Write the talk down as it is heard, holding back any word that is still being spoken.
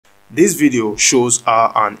This video shows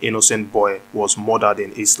how an innocent boy was murdered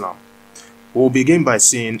in Islam. We'll begin by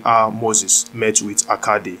seeing how Moses met with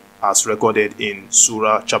Khidir as recorded in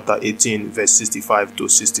Surah chapter 18 verse 65 to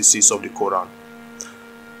 66 of the Quran.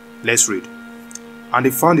 Let's read. And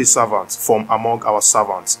they found a servant from among our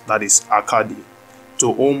servants, that is Khidir,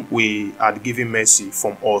 to whom we had given mercy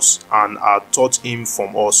from us and had taught him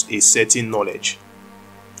from us a certain knowledge.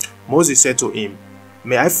 Moses said to him,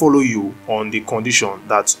 "May I follow you on the condition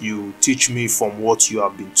that you teach me from what you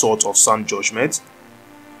have been taught of sound judgment?"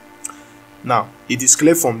 Now, it is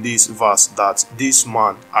clear from this verse that this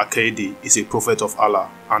man, Khidir, is a prophet of Allah,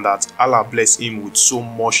 and that Allah blessed him with so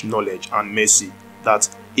much knowledge and mercy that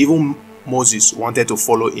even Moses wanted to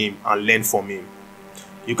follow him and learn from him.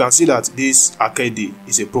 You can see that this Khidir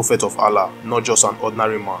is a prophet of Allah, not just an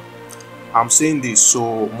ordinary man. I'm saying this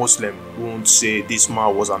so Muslim won't say this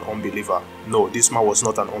man was an unbeliever. No, this man was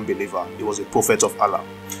not an unbeliever. He was a prophet of Allah.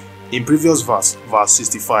 In previous verse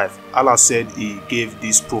 65, Allah said he gave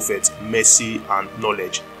this prophet mercy and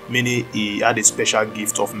knowledge, meaning he had a special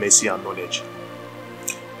gift of mercy and knowledge.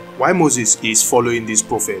 While Moses is following this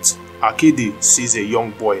prophet, Khidir sees a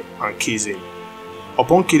young boy and kills him.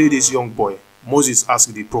 Upon killing this young boy, Moses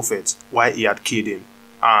asked the prophet why he had killed him,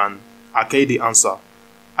 and Khidir answered,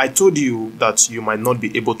 "I told you that you might not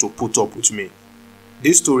be able to put up with me."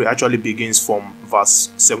 This story actually begins from verse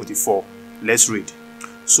 74. Let's read.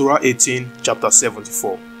 Surah 18, chapter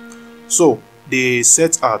 74. So they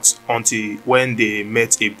set out until when they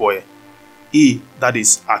met a boy. He, that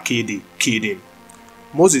is Khidir, killed him.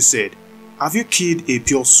 Moses said, "Have you killed a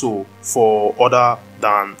pure soul for other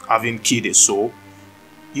than having killed a soul?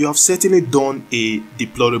 You have certainly done a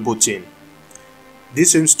deplorable thing."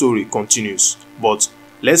 This same story continues, but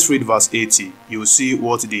let's read verse 80. You'll see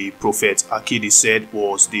what the prophet Khidir said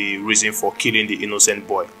was the reason for killing the innocent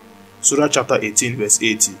boy. Surah chapter 18 verse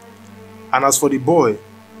 80. "And as for the boy,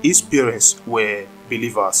 his parents were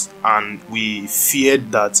believers, and we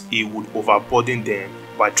feared that he would overburden them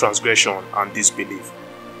by transgression and disbelief."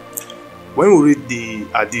 When we read the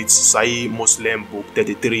Hadith, Sahih Muslim book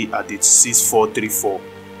 33, Hadith 6434,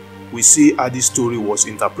 we see how this story was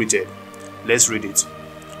interpreted. Let's read it.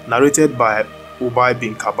 Narrated by Ubay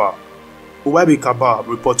bin Ka'b. Ubay bin Ka'b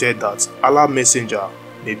reported that Allah's messenger,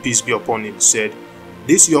 may peace be upon him, said,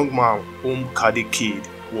 "This young man whom Khidir killed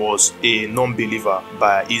was a non-believer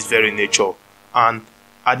by his very nature, and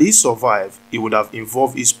had he survived, he would have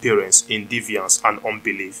involved his parents in deviance and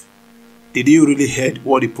unbelief." Did you really hear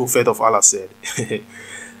what the prophet of Allah said?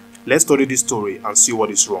 Let's study this story and see what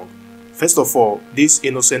is wrong. First of all, this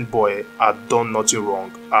innocent boy had done nothing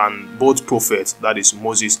wrong, and both prophets, that is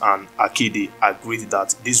Moses and Khidir, agreed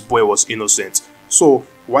that this boy was innocent. So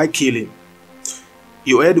why kill him?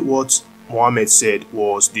 You heard what Muhammad said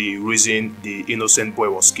was the reason the innocent boy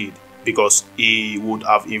was killed, because he would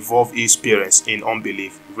have involved his parents in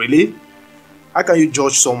unbelief. Really? How can you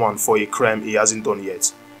judge someone for a crime he hasn't done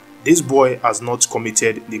yet? This boy has not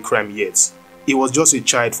committed the crime yet. He was just a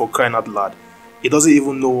child, for crying out loud. He doesn't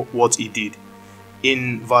even know what he did.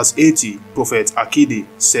 In verse 80, Prophet Khidir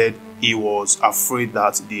said he was afraid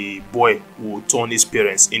that the boy would turn his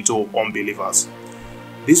parents into unbelievers.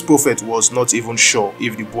 This prophet was not even sure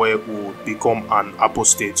if the boy would become an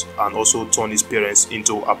apostate and also turn his parents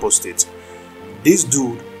into apostates. This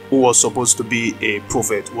dude, who was supposed to be a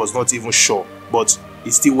prophet, was not even sure, but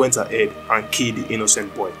he still went ahead and killed the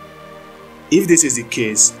innocent boy. If this is the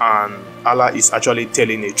case and Allah is actually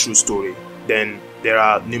telling a true story, then there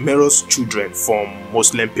are numerous children from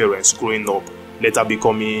Muslim parents growing up, later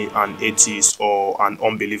becoming an atheist or an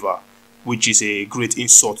unbeliever, which is a great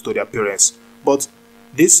insult to their parents. But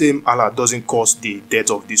this same Allah doesn't cause the death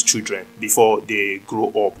of these children before they grow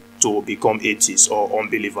up to become atheists or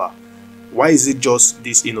unbeliever. Why is it just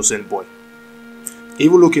this innocent boy?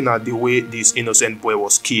 Even looking at the way this innocent boy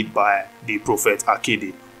was killed by the prophet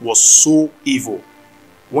Khidir was so evil.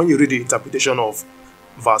 When you read the interpretation of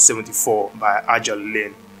verse 74 by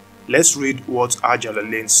Jalalain, let's read what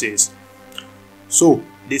Jalalain says. "So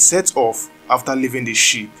they set off after leaving the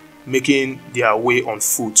sheep, making their way on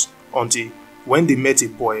foot, until when they met a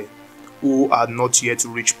boy who had not yet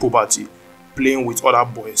reached puberty, playing with other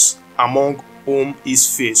boys, among whom his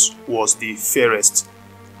face was the fairest.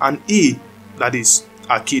 And he, that is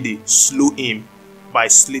Khidir, slew him by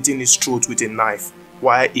slitting his throat with a knife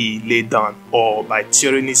while he lay down, or by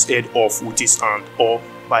tearing his head off with his hand, or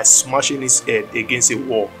by smashing his head against a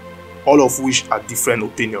wall, all of which are different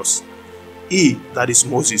opinions. He, that is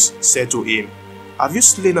Moses, said to him, 'Have you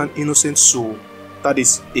slain an innocent soul, that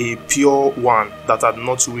is a pure one that had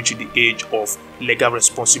not reached the age of legal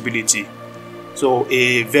responsibility?' So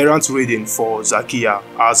a variant reading for Zakiya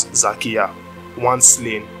as Zakiya, one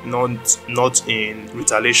slain, not in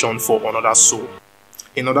retaliation for another soul.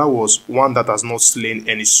 In other words, one that has not slain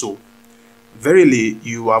any soul. Verily,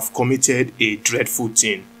 you have committed a dreadful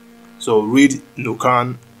thing. So read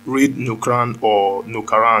Nukran or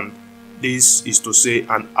Nukaran. This is to say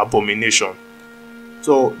an abomination.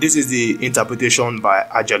 So this is the interpretation by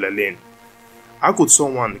Ajalalain. How could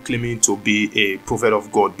someone claiming to be a prophet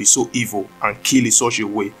of God be so evil and kill in such a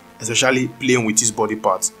way, especially playing with his body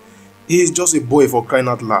parts? He is just a boy, for crying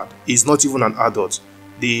out loud. He is not even an adult.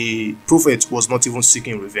 The prophet was not even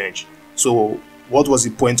seeking revenge. So what was the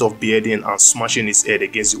point of beheading and smashing his head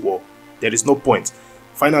against the wall? There is no point.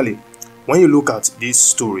 Finally, when you look at this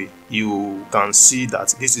story, you can see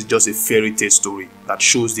that this is just a fairy tale story that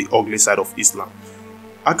shows the ugly side of Islam.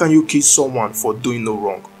 How can you kill someone for doing no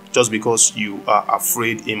wrong just because you are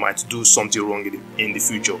afraid he might do something wrong in the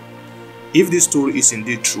future? If this story is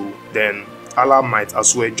indeed true, then Allah might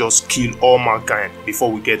as well just kill all mankind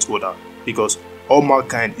before we get older, because all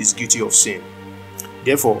mankind is guilty of sin.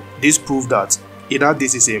 Therefore, this proves that either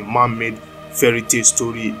this is a man-made fairy tale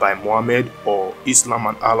story by Muhammad, or Islam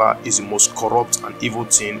and Allah is the most corrupt and evil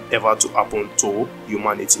thing ever to happen to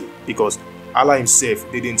humanity, because Allah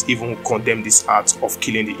himself didn't even condemn this act of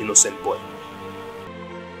killing the innocent boy.